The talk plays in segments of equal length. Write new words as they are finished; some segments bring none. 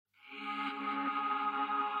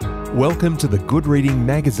Welcome to the Good Reading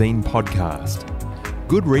Magazine podcast.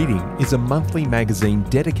 Good Reading is a monthly magazine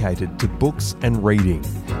dedicated to books and reading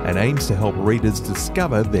and aims to help readers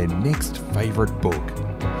discover their next favourite book.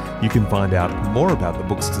 You can find out more about the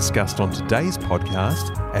books discussed on today's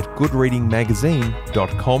podcast at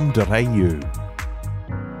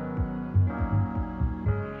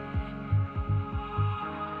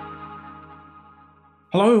goodreadingmagazine.com.au.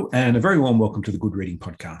 Hello, and a very warm welcome to the Good Reading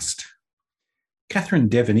Podcast. Catherine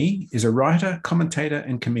Devaney is a writer, commentator,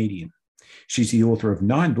 and comedian. She's the author of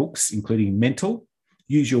 9 books, including Mental,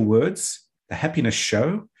 Use Your Words, The Happiness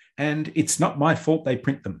Show, and It's Not My Fault They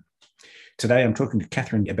Print Them. Today, I'm talking to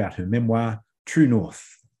Catherine about her memoir, True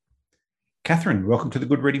North. Catherine, welcome to the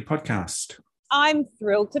Good Reading Podcast. I'm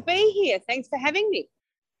thrilled to be here. Thanks for having me.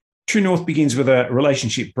 True North begins with a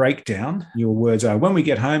relationship breakdown. Your words are, when we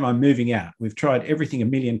get home, I'm moving out. We've tried everything a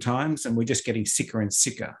million times and we're just getting sicker and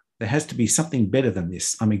sicker. There has to be something better than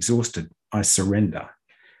this. I'm exhausted. I surrender.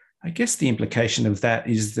 I guess the implication of that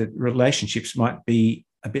is that relationships might be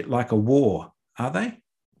a bit like a war, are they?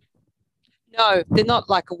 No, they're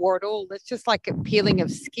not like a war at all. It's just like a peeling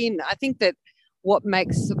of skin. I think that what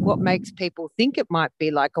makes people think it might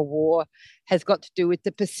be like a war has got to do with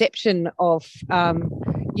the perception of,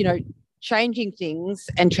 changing things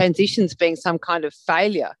and transitions being some kind of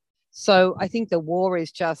failure. So I think the war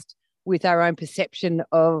is just with our own perception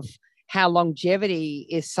of how longevity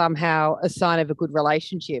is somehow a sign of a good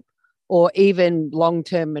relationship or even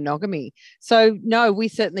long-term monogamy. So no, we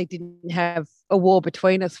certainly didn't have a war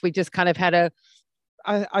between us. We just kind of had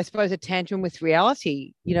I suppose, a tantrum with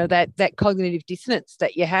reality, that cognitive dissonance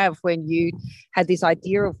that you have when you had this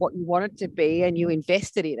idea of what you wanted to be and you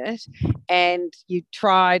invested in it and you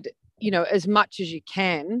tried, as much as you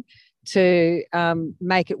can to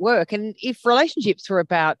make it work. And if relationships were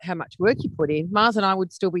about how much work you put in, Mars and I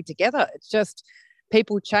would still be together. It's just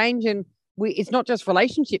people change, and it's not just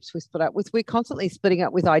relationships we split up with. We're constantly splitting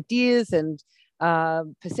up with ideas and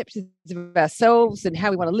perceptions of ourselves and how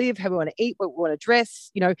we want to live, how we want to eat, what we want to dress,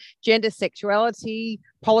 gender, sexuality,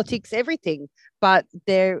 politics, everything. But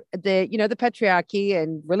the patriarchy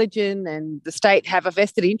and religion and the state have a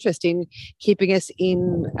vested interest in keeping us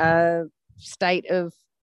in a state of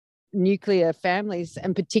nuclear families,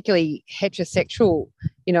 and particularly heterosexual.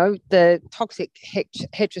 The toxic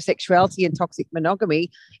heterosexuality and toxic monogamy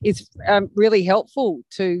is really helpful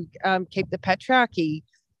to keep the patriarchy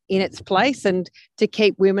in its place and to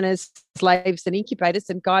keep women as slaves and incubators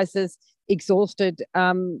and guys as exhausted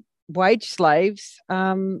wage slaves,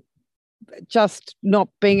 just not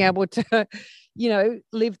being able to,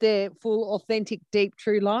 live their full, authentic, deep,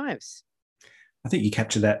 true lives. I think you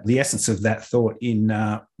capture the essence of that thought in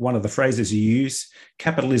one of the phrases you use.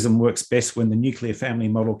 Capitalism works best when the nuclear family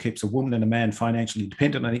model keeps a woman and a man financially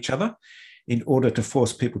dependent on each other. In order to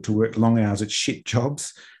force people to work long hours at shit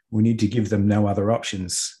jobs, we need to give them no other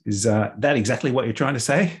options. Is that exactly what you're trying to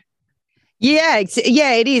say? Yeah,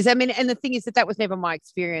 it is. I mean, and the thing is that was never my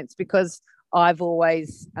experience, because I've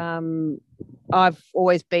always been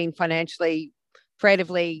financially,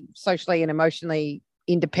 creatively, socially, and emotionally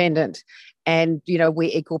independent, and we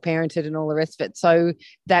equal parented and all the rest of it. So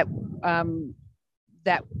that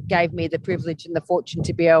gave me the privilege and the fortune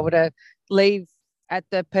to be able to leave at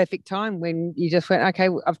the perfect time when you just went, okay,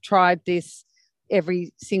 I've tried this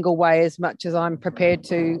every single way as much as I'm prepared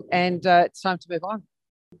to, and it's time to move on.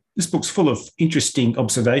 This book's full of interesting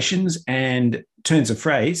observations and turns of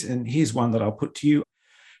phrase, and here's one that I'll put to you.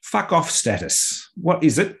 Fuck off status. What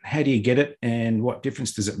is it? How do you get it? And what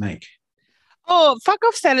difference does it make? Oh, fuck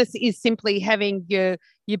off status is simply having your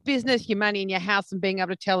business, your money, and your house, and being able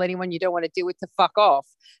to tell anyone you don't want to deal with to fuck off.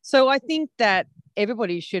 So I think that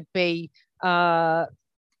everybody should be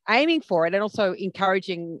aiming for it and also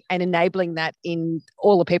encouraging and enabling that in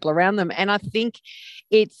all the people around them. And I think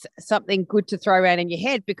it's something good to throw around in your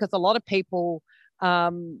head, because a lot of people,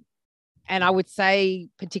 and I would say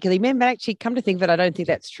particularly men, but actually come to think of it, I don't think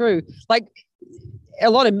that's true. Like a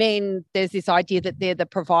lot of men, there's this idea that they're the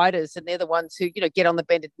providers and they're the ones who, get on the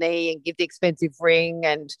bended knee and give the expensive ring,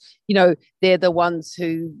 and, they're the ones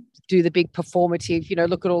who do the big performative,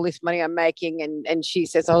 look at all this money I'm making. And she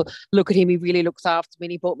says, oh, look at him, he really looks after me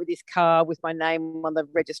and he bought me this car with my name on the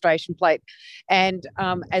registration plate. And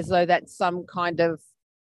as though that's some kind of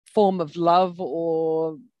form of love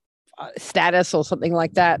or status or something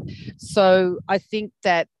like that. So I think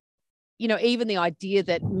that, even the idea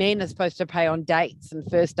that men are supposed to pay on dates and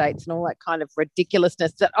first dates and all that kind of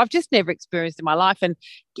ridiculousness that I've just never experienced in my life. And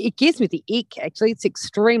it gives me the ick, actually. It's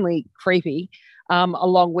extremely creepy.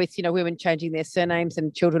 Along with, women changing their surnames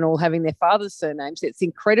and children all having their father's surnames. It's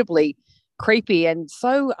incredibly creepy and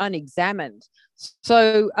so unexamined.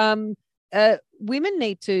 So women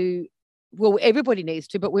need to, well, everybody needs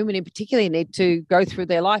to, but women in particular need to go through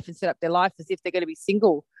their life and set up their life as if they're going to be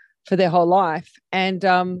single for their whole life, and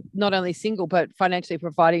not only single, but financially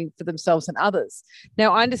providing for themselves and others.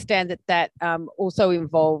 Now, I understand that also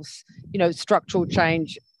involves, structural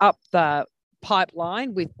change up the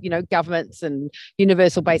pipeline with, governments and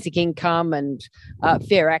universal basic income and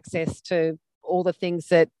fair access to all the things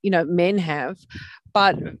that, men have.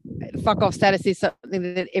 But fuck off status is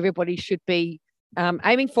something that everybody should be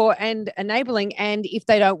aiming for and enabling. And if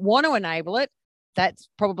they don't want to enable it, that's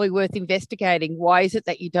probably worth investigating. Why is it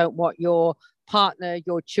that you don't want your partner,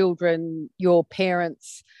 your children, your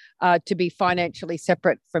parents to be financially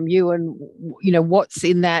separate from you? And, what's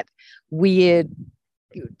in that weird,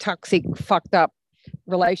 toxic, fucked up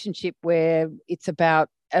relationship where it's about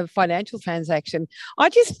a financial transaction?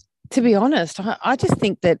 To be honest, I just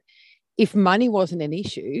think that if money wasn't an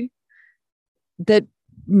issue, that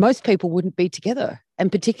most people wouldn't be together,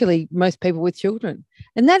 and particularly most people with children.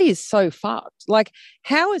 And that is so fucked. Like,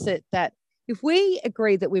 how is it that if we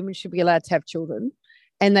agree that women should be allowed to have children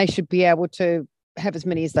and they should be able to have as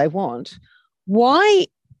many as they want, why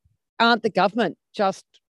aren't the government just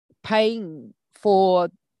paying for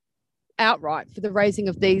outright for the raising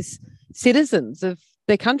of these citizens of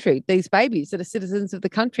their country, these babies that are citizens of the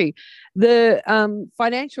country? The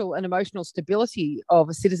financial and emotional stability of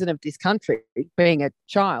a citizen of this country, being a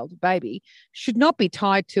child, a baby, should not be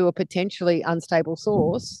tied to a potentially unstable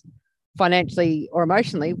source, financially or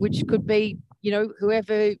emotionally, which could be,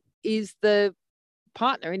 whoever is the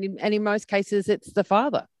partner. And in most cases, it's the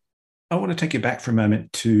father. I want to take you back for a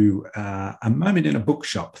moment to a moment in a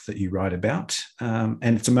bookshop that you write about, and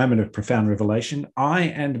it's a moment of profound revelation. I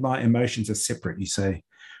and my emotions are separate, you say.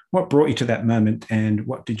 What brought you to that moment, and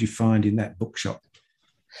what did you find in that bookshop?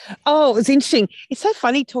 Oh, it was interesting. It's so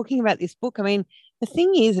funny talking about this book. I mean, the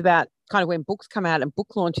thing is about kind of when books come out and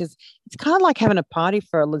book launches, it's kind of like having a party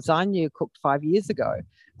for a lasagna you cooked 5 years ago.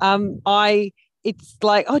 It's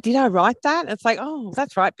like, oh, did I write that? And it's like, oh,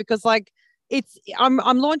 that's right, because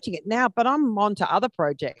I'm launching it now, but I'm on to other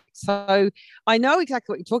projects. So I know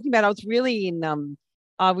exactly what you're talking about. I was really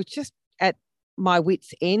I was just at my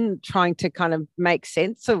wit's end trying to kind of make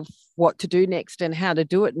sense of what to do next and how to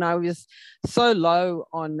do it. And I was so low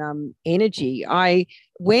on energy. I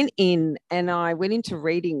went into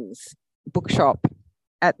Readings bookshop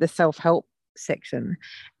at the self-help section,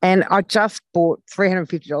 and I just bought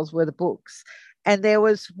 $350 worth of books. And there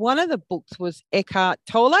was one of the books was Eckhart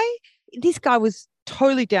Tolle. This guy was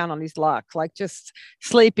totally down on his luck, like just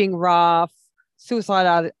sleeping rough,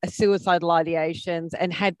 suicidal ideations,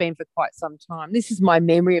 and had been for quite some time. This is my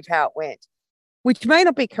memory of how it went, which may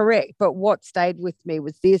not be correct, but what stayed with me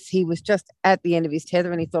was this. He was just at the end of his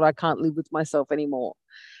tether and he thought, I can't live with myself anymore.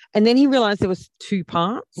 And then he realized there was two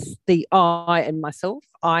parts, the I and myself.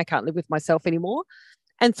 I can't live with myself anymore.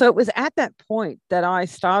 And so it was at that point that I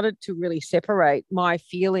started to really separate my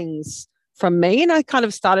feelings from me. And I kind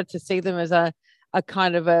of started to see them as a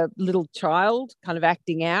kind of a little child kind of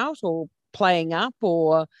acting out or playing up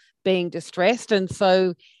or being distressed. And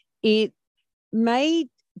so it made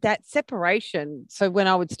that separation. So when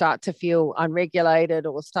I would start to feel unregulated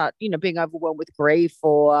or start, being overwhelmed with grief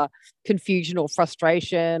or confusion or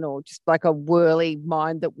frustration or just like a whirly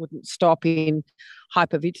mind that wouldn't stop in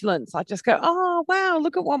hypervigilance, I just go, oh, wow,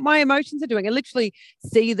 look at what my emotions are doing, and literally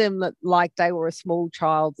see them like they were a small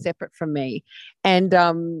child separate from me. And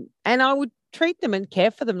I would treat them and care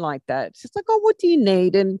for them like that. It's just like, oh, what do you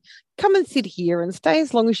need? And come and sit here and stay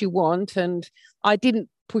as long as you want. And I didn't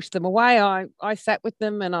push them away. I sat with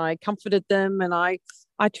them and I comforted them, and I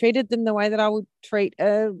treated them the way that I would treat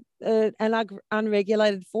an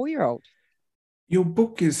unregulated 4-year-old. Your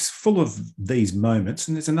book is full of these moments,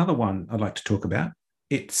 and there's another one I'd like to talk about.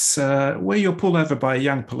 It's where you're pulled over by a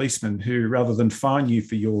young policeman who, rather than fine you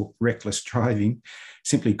for your reckless driving,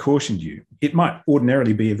 simply cautioned you. It might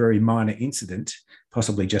ordinarily be a very minor incident,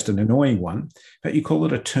 possibly just an annoying one, but you call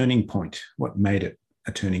it a turning point. What made it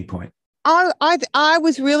a turning point? I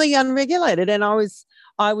was really unregulated, and I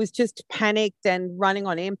was just panicked and running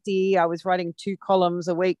on empty. I was writing 2 columns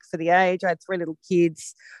a week for The Age. I had 3 little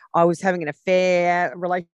kids. I was having an affair. A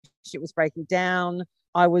relationship was breaking down.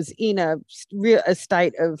 I was in a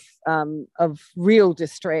state of real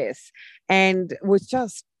distress, and was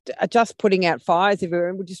just putting out fires everywhere,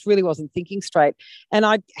 and just really wasn't thinking straight. And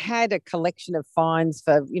I had a collection of fines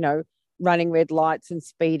for running red lights and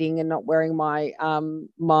speeding and not wearing my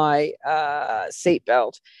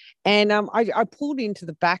seatbelt. And I pulled into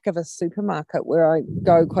the back of a supermarket where I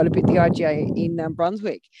go quite a bit, the IGA in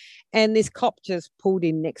Brunswick. And this cop just pulled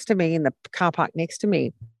in next to me in the car park next to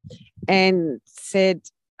me and said,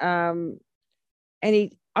 I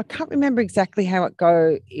can't remember exactly how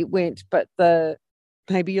it went, but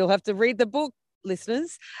maybe you'll have to read the book,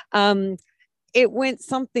 listeners. It went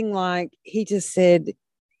something like, he just said,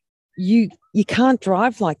 you can't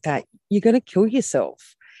drive like that. You're going to kill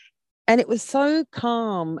yourself. And it was so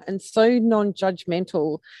calm and so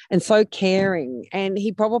non-judgmental and so caring. And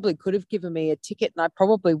he probably could have given me a ticket, and I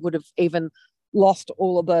probably would have even lost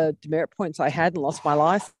all of the demerit points I had and lost my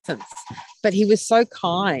license. But he was so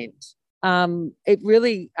kind. It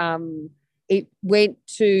really, it went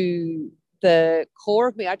to the core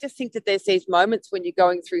of me. I just think that there's these moments when you're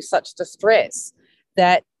going through such distress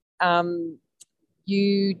that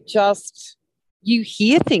you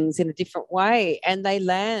hear things in a different way and they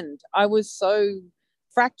land. I was so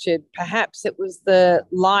fractured. Perhaps it was the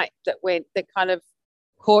light that kind of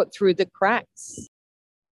caught through the cracks.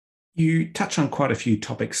 You touch on quite a few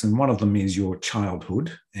topics, and one of them is your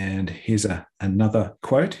childhood. And here's another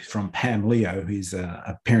quote from Pam Leo, who's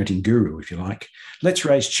a parenting guru, if you like. Let's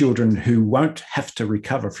raise children who won't have to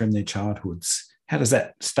recover from their childhoods. How does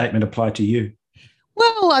that statement apply to you?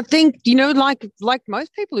 Well, I think, like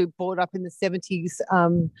most people who brought up in the 70s,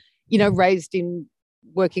 raised in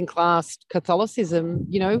working class Catholicism,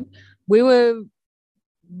 we were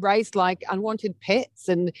raised like unwanted pets,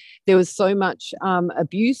 and there was so much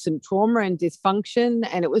abuse and trauma and dysfunction,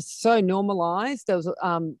 and it was so normalized. There was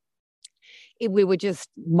we were just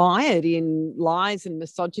mired in lies and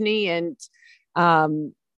misogyny and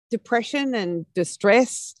depression and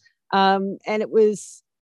distress, and it was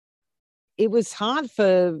hard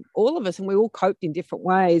for all of us, and we all coped in different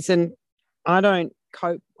ways. And I don't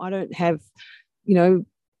cope. I don't have,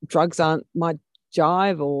 drugs aren't my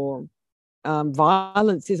jive, or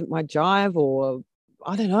violence isn't my jive, or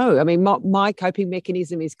I don't know. I mean, my coping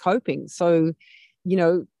mechanism is coping. So,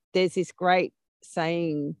 there's this great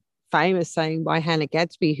famous saying by Hannah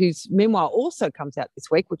Gadsby, whose memoir also comes out this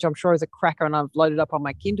week, which I'm sure is a cracker, and I've loaded up on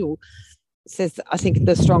my Kindle. Says, I think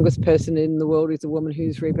the strongest person in the world is a woman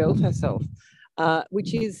who's rebuilt herself,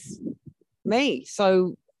 which is me.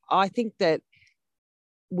 So I think that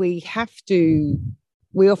we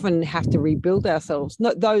often have to rebuild ourselves,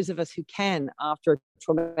 not those of us who can after a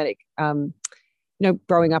traumatic,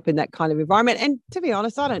 growing up in that kind of environment. And to be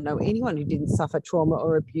honest, I don't know anyone who didn't suffer trauma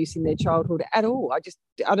or abuse in their childhood at all.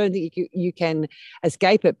 I don't think you can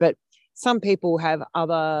escape it, but some people have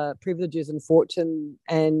other privileges and fortune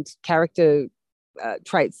and character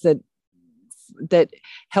traits that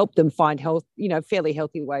help them find health, fairly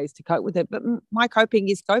healthy ways to cope with it. But my coping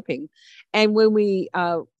is coping. And when we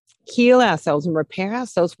heal ourselves and repair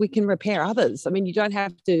ourselves, we can repair others. I mean, you don't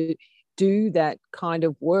have to do that kind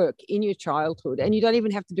of work in your childhood, and you don't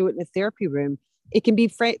even have to do it in a therapy room. It can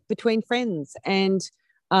be between friends and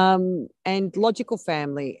logical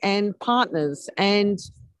family and partners and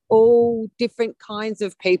all different kinds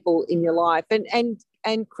of people in your life,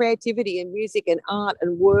 and creativity and music and art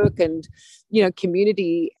and work and,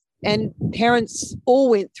 community. And parents all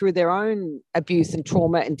went through their own abuse and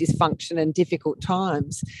trauma and dysfunction and difficult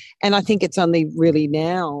times. And I think it's only really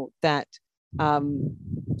now that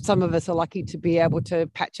some of us are lucky to be able to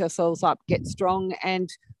patch ourselves up, get strong, and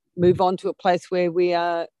move on to a place where we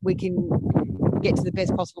can get to the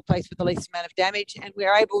best possible place with the least amount of damage, and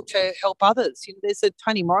we're able to help others. There's a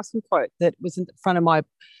Toni Morrison quote that was in the front of my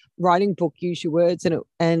writing book, Use Your Words,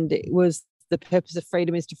 and it was, the purpose of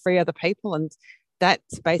freedom is to free other people, and that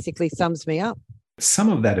basically sums me up. Some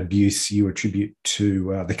of that abuse you attribute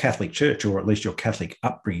to the Catholic Church, or at least your Catholic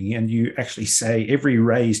upbringing, and you actually say every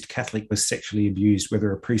raised Catholic was sexually abused,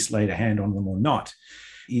 whether a priest laid a hand on them or not.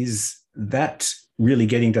 Is that really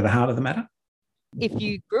getting to the heart of the matter? If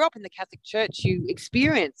you grew up in the Catholic Church, you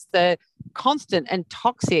experienced the constant and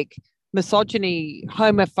toxic misogyny,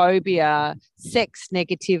 homophobia, sex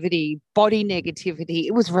negativity, body negativity.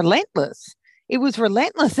 It was relentless.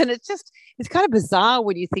 And it's kind of bizarre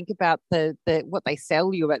when you think about the what they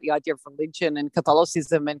sell you about the idea of religion and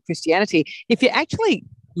Catholicism and Christianity. If you actually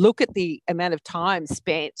look at the amount of time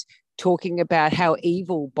spent talking about how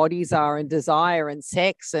evil bodies are and desire and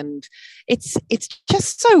sex, and it's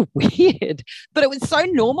just so weird, but it was so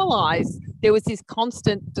normalized. There was this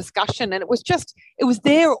constant discussion, and it was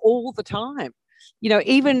there all the time.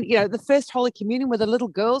 even, the first Holy Communion where the little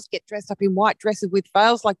girls get dressed up in white dresses with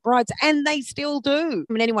veils like brides, and they still do.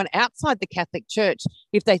 I mean, anyone outside the Catholic Church,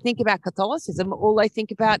 if they think about Catholicism, all they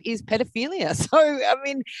think about is pedophilia. So, I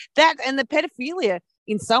mean, that and the pedophilia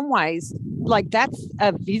in some ways, like that's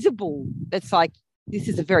a visible, it's like, this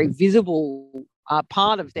is a very visible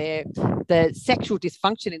part of the sexual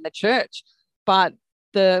dysfunction in the church. But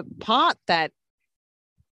the part that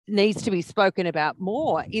needs to be spoken about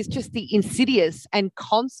more is just the insidious and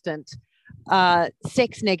constant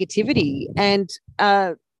sex negativity and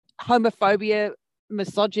homophobia,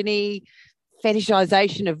 misogyny,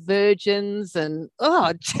 fetishization of virgins, and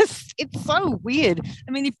it's so weird.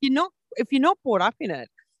 I mean, if you're not brought up in it,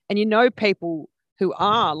 and people who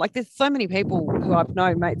are, like, there's so many people who I've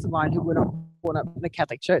known, mates of mine, who were not born up in the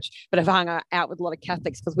Catholic Church, but have hung out with a lot of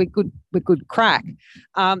Catholics because we're good crack.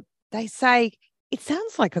 They say it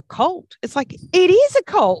sounds like a cult. It's like, it is a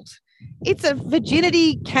cult. It's a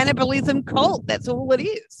virginity cannibalism cult. That's all it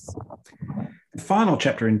is. The final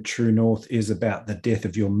chapter in True North is about the death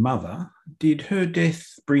of your mother. Did her death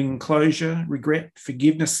bring closure, regret,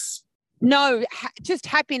 forgiveness? No, just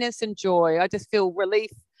happiness and joy. I just feel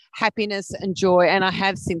relief, happiness and joy. And I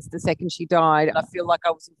have since the second she died. I feel like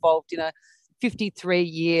I was involved in a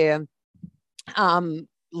 53-year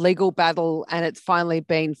legal battle, and it's finally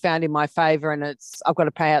been found in my favour, and I've got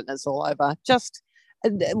to pay out and it's all over. Just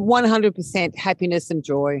 100% happiness and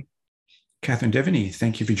joy. Catherine Devaney,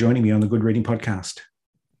 thank you for joining me on the Good Reading Podcast.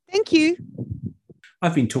 Thank you.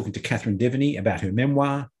 I've been talking to Catherine Devaney about her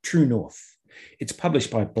memoir, True North. It's published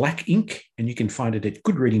by Black Ink, and you can find it at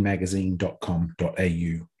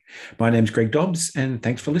goodreadingmagazine.com.au. My name's Greg Dobbs, and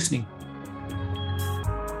thanks for listening.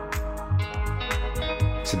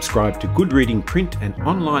 Subscribe to Good Reading print and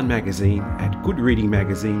online magazine at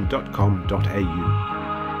goodreadingmagazine.com.au.